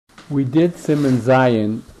We did Siman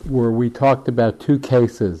Zayin where we talked about two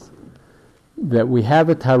cases. That we have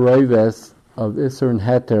a taroives of Isser and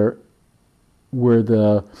Heter where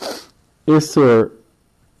the Isser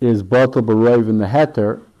is Batal B'Roiv in the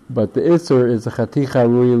Heter, but the Isser is a Chaticha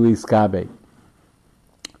Rui Liskabe.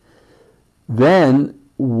 Then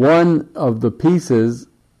one of the pieces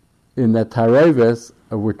in the taroives,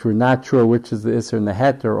 which we're not sure which is the Isser and the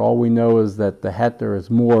Heter, all we know is that the Heter is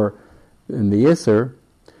more than the Isser,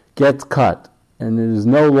 gets cut, and it is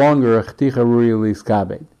no longer a Chaticha Rui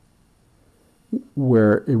Liskabe,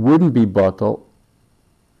 where it wouldn't be batal,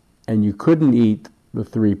 and you couldn't eat the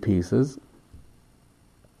three pieces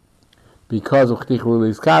because of Chticha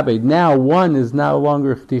Release Kabed. Now one is no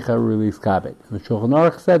longer Chticha Release Kabed. And the Shulchan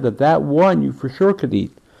Aruch said that one you for sure could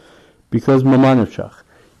eat because Mamanashach.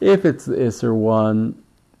 If it's the Isser one,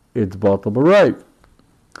 it's batal b'roiv.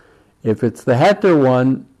 If it's the Heter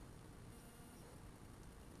one,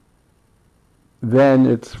 then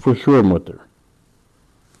it's for sure mutter.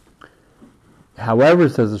 However,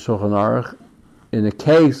 says the Shulchan Aruch, in a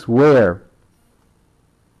case where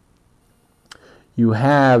you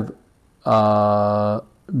have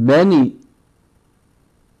many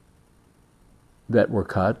that were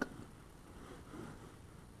cut,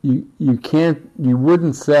 you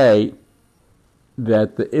wouldn't say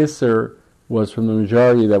that the Isser was from the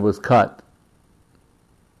majority that was cut,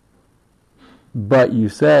 but you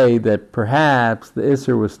say that perhaps the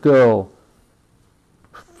Isser was still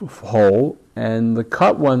whole, and the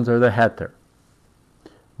cut ones are the Heter,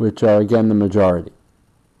 which are again the majority.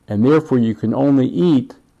 And therefore you can only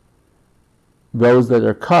eat those that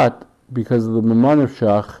are cut because of the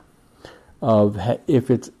Mamanashach of if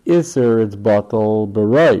it's Isser, it's batal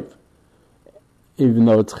b'roiv. Even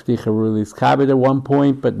though it's Chticha Rulis Kabed at one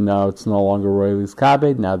point, but now it's no longer Rulis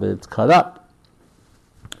Kabed, now that it's cut up.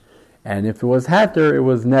 And if it was Heter, it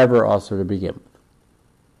was never Asur to begin with.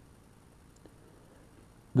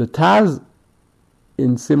 The Taz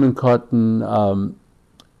in Siman Cotton Yud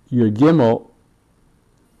Gimel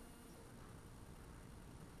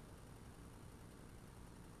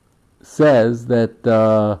says that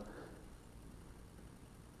Siman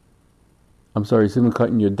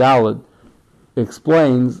Cotton Yud Daled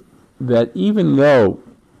explains that even though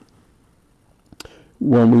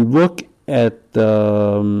when we look at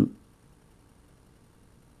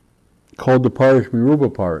called the Parish Miruba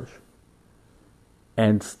Parish,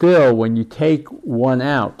 and still when you take one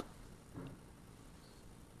out,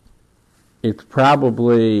 it's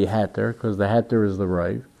probably Heter, because the Heter is the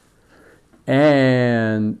Raiv.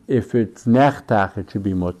 And if it's Nechtach, it should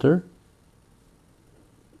be Mutter.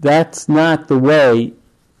 That's not the way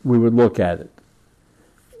we would look at it.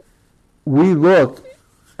 We look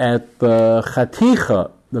at the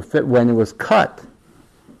Chaticha, when it was cut,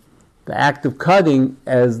 the act of cutting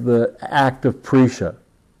as the act of Prisha.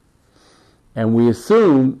 And we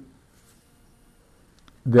assume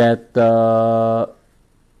that the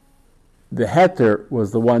Heter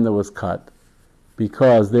was the one that was cut,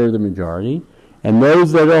 because they're the majority, and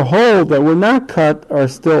those that are whole that were not cut are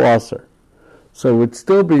still Asur. So it would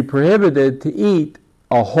still be prohibited to eat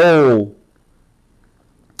a whole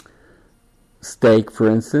steak, for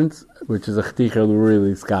instance, which is a Chticha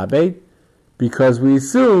L'Rili Skabed, because we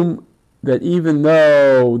assume that even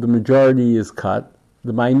though the majority is cut,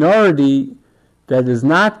 the minority that is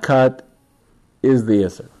not cut is the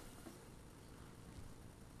Isser.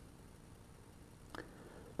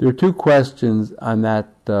 There are two questions on that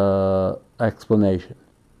explanation.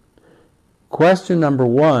 Question number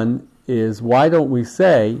one is, why don't we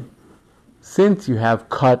say, since you have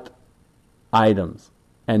cut items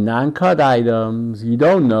and non-cut items, you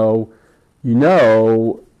don't know, you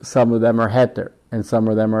know some of them are Heter and some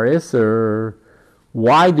of them are Isser,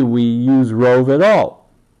 why do we use Rov at all?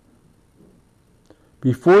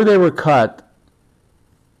 Before they were cut,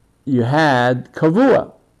 you had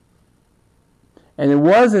Kavua. And it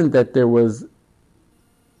wasn't that there was,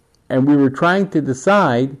 and we were trying to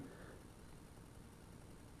decide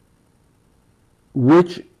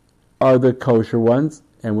which are the kosher ones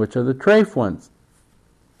and which are the treif ones.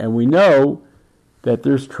 And we know that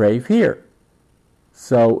there's treif here.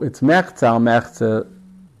 So it's mechza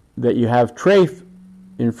that you have treif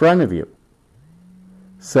in front of you.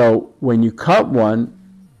 So when you cut one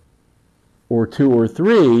or two or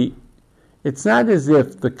three, it's not as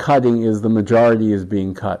if the cutting is the majority is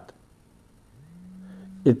being cut.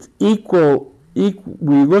 It's equal. We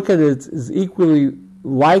look at it as equally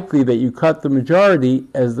likely that you cut the majority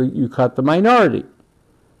as you cut the minority.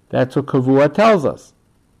 That's what Kavua tells us.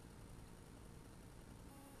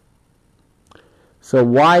 So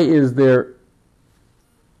why is there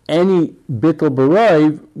any bittul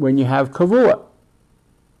b'roiv when you have kavua.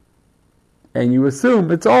 And you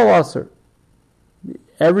assume it's all asr.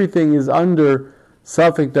 Everything is under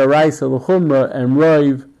Safek Daraisa L'chumra, and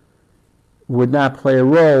roiv would not play a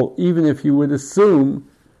role, even if you would assume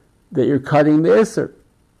that you're cutting the Isser.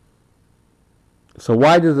 So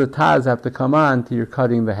why does the Taz have to come on to you're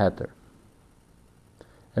cutting the Heter?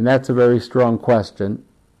 And that's a very strong question,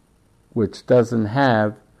 which doesn't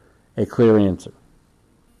have a clear answer.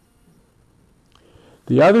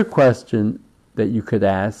 The other question that you could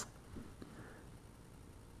ask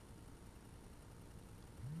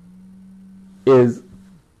is,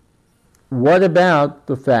 what about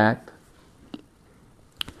the fact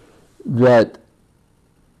that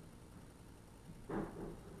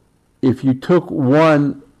if you took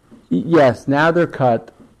one, yes, now they're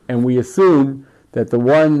cut, and we assume that the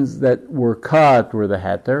ones that were cut were the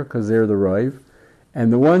heter, because they're the roiv,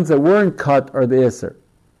 and the ones that weren't cut are the isser.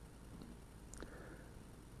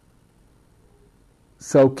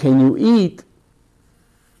 So can you eat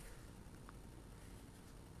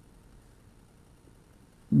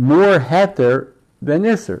more heter than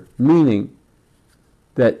isser? Meaning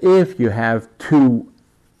that if you have 2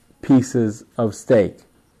 pieces of steak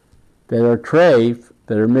that are treif,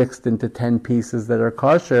 that are mixed into 10 pieces that are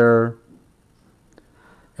kosher,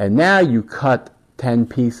 and now you cut 10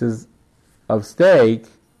 pieces of steak,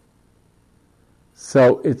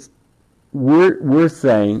 so we're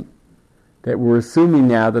saying that we're assuming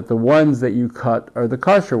now that the ones that you cut are the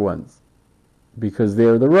kosher ones, because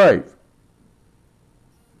they're the roiv.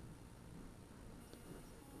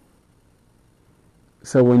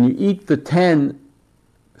 So when you eat the 10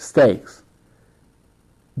 steaks,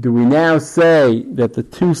 do we now say that the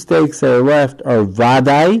 2 steaks that are left are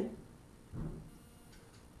vadai,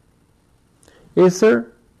 Isser,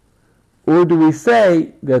 or do we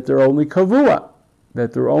say that they're only kavua,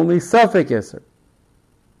 that they're only Safek Isser?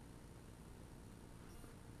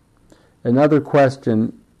 Another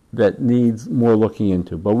question that needs more looking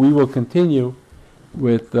into, but we will continue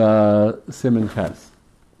with Siman Ches.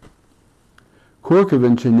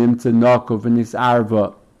 Kurkevin shenimtze nakov v'nis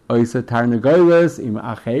arva oisa tarnagolas im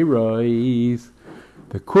acherois.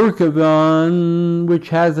 The kurkevin which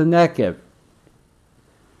has a nekev,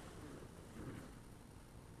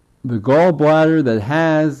 the gallbladder that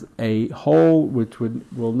has a hole which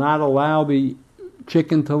will not allow the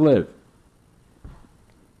chicken to live,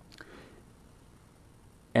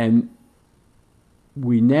 and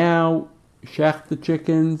we now shech the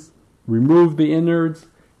chickens, remove the innards,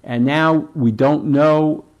 and now we don't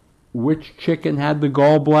know which chicken had the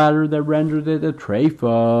gallbladder that rendered it a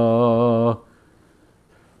treifa.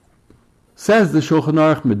 Says the Shulchan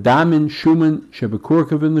Aruch, Medamin Shuman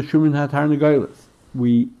Shebekurkavin the Shuman Hatar Negoilis.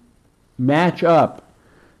 We match up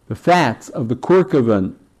the fats of the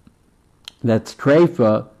kurkavin that's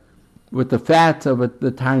treifa with the fats of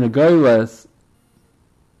the tarnagolas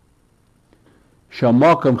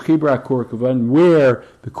shamakam chibra kurkavin, where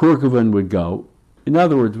the kurkavin would go. In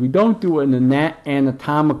other words, we don't do an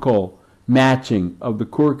anatomical matching of the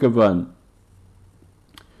kurkavin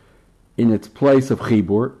in its place of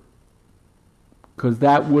chibur, because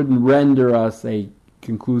that wouldn't render us a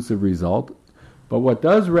conclusive result. But what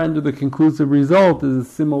does render the conclusive result is the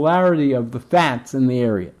similarity of the fats in the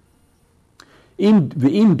area. If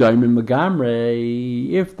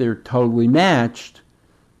they're totally matched,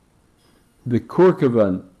 the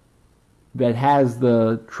kurkavin that has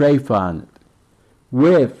the treifa on it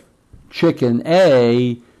with chicken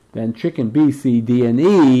A, then chicken B, C, D, and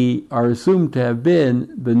E are assumed to have been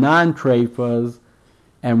the non-treifas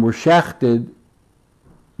and were shechted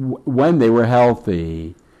when they were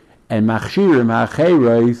healthy. And machshirim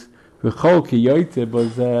ha'cherois v'chol ki yoytze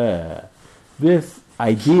bozeh. This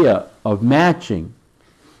idea of matching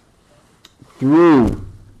through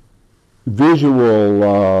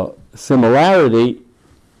visual similarity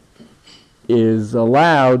is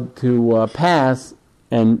allowed to pass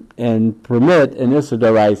and permit an Issur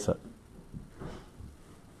D'Oraisa.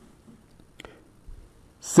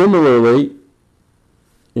 Similarly,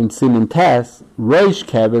 in Siman Tes, Reish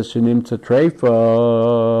Keves Shenimtza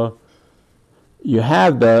Treifa, you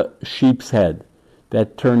have the sheep's head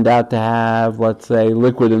that turned out to have, let's say,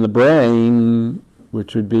 liquid in the brain,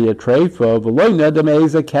 which would be a treifa,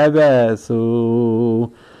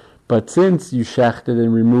 but since you shechted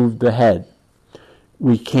and removed the head,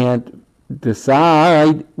 we can't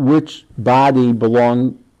decide which body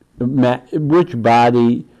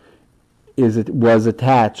was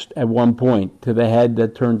attached at one point to the head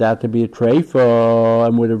that turned out to be a treifa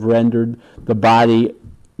and would have rendered the body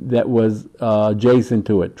that was adjacent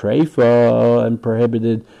to it treifa and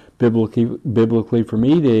prohibited biblically from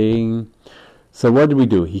eating. So what do we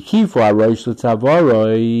do?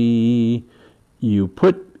 You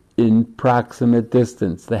put in proximate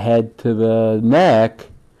distance the head to the neck,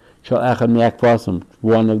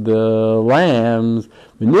 one of the lambs,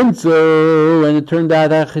 and it turned out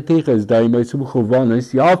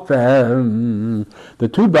the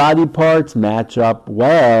two body parts match up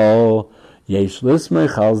well. We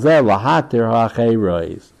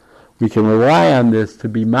can rely on this to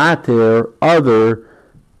be matir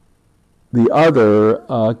the other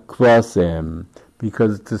kvasim,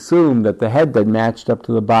 because it's assumed that the head that matched up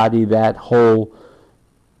to the body, that whole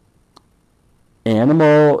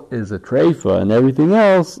animal is a treifa, and everything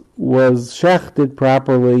else was shechted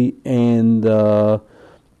properly and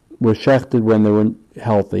was shechted when they were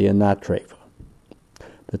healthy and not treifa.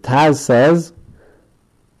 The Taz says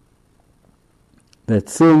that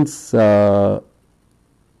since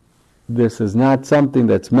this is not something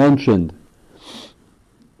that's mentioned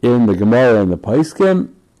in the Gemara and the Poskim,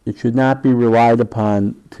 it should not be relied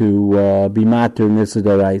upon to be matir nisa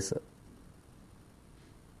d'oraisa.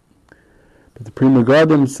 But the Pri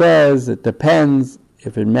Megadim says it depends.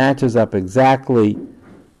 If it matches up exactly,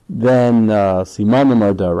 then simanim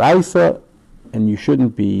are d'oraisa, and you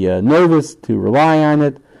shouldn't be nervous to rely on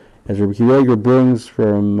it. As Rabbi Kiva brings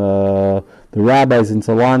from the rabbis in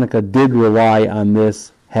Salonika, did rely on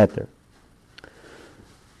this heter.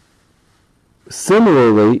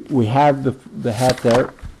 Similarly, we have the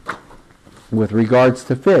heter with regards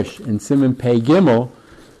to fish. In Siman Pei Gimel,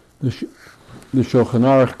 the Shulchan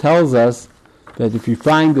Aruch tells us that if you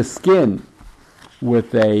find the skin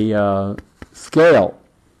with a scale,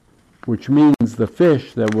 which means the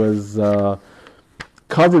fish that was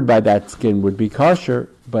covered by that skin would be kosher,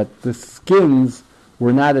 but the skins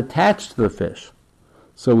were not attached to the fish.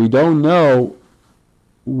 So we don't know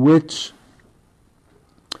which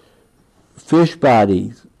fish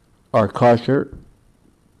bodies are kosher,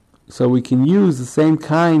 so we can use the same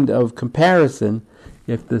kind of comparison.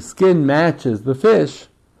 If the skin matches the fish,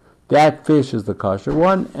 that fish is the kosher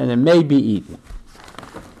one, and it may be eaten.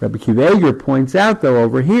 Rabbi Kiva points out, though,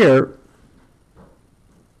 over here,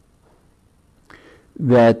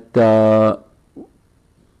 that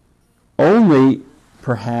only,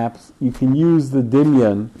 perhaps, you can use the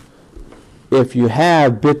dinyan if you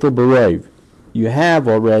have bittul b'roiv. You have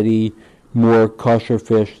already more kosher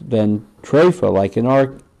fish than treifa, like in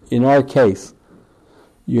our case.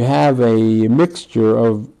 You have a mixture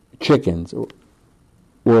of chickens, or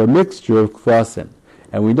a mixture of kvasim.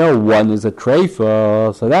 And we know one is a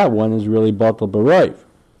treifa, so that one is really batal b'roiv.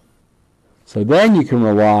 So then you can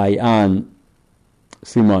rely on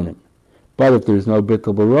simonim. But if there's no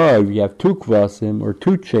bittul b'roiv, you have two kvasim or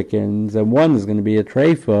two chickens, and one is going to be a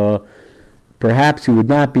treifa, perhaps you would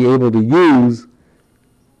not be able to use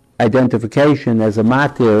identification as a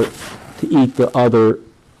matir to eat the other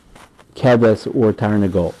keves or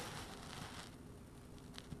tarnagol.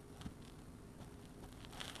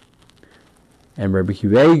 And Rabbi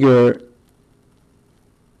Kiva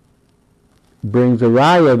brings a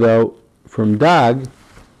raya, though, from Dag,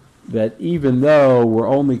 that even though we're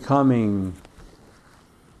only coming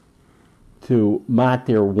to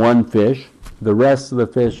matir one fish, the rest of the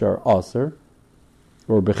fish are aser,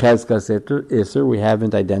 or bechezkas iser, we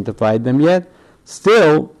haven't identified them yet.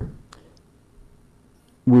 Still,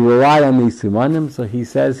 we rely on these simanim. So he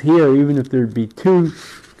says here, even if there'd be two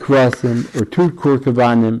kvasim or two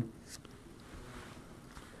kurkavanim,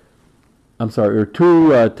 or two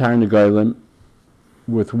tarnagolim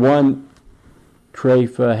with one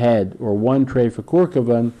treifa head or one treifa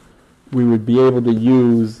kurkavan, we would be able to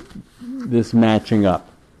use this matching up.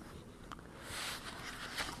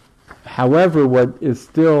 However, what is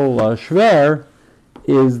still shver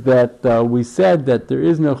is that we said that there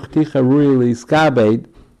is no chticha ruili skabed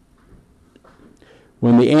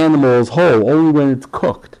when the animal is whole, only when it's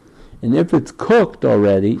cooked. And if it's cooked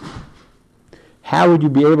already, how would you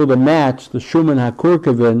be able to match the shuman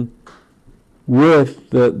hakurkavin with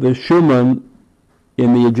the shuman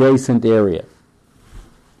in the adjacent area?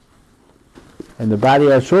 And the Badi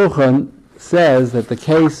HaShulchan says that the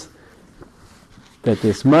case that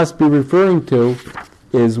this must be referring to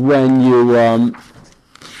is when you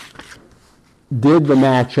did the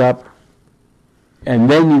matchup and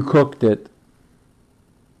then you cooked it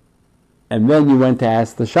and then you went to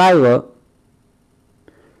ask the shaila.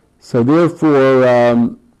 So therefore,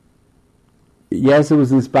 yes, it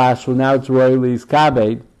was isbashal, now it's royally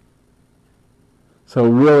iskabed, so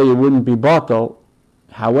really it wouldn't be batal.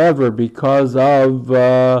 However, because of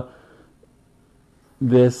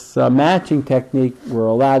this matching technique, we're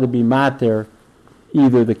allowed to be matir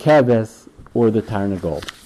either the keves or the tarnagol.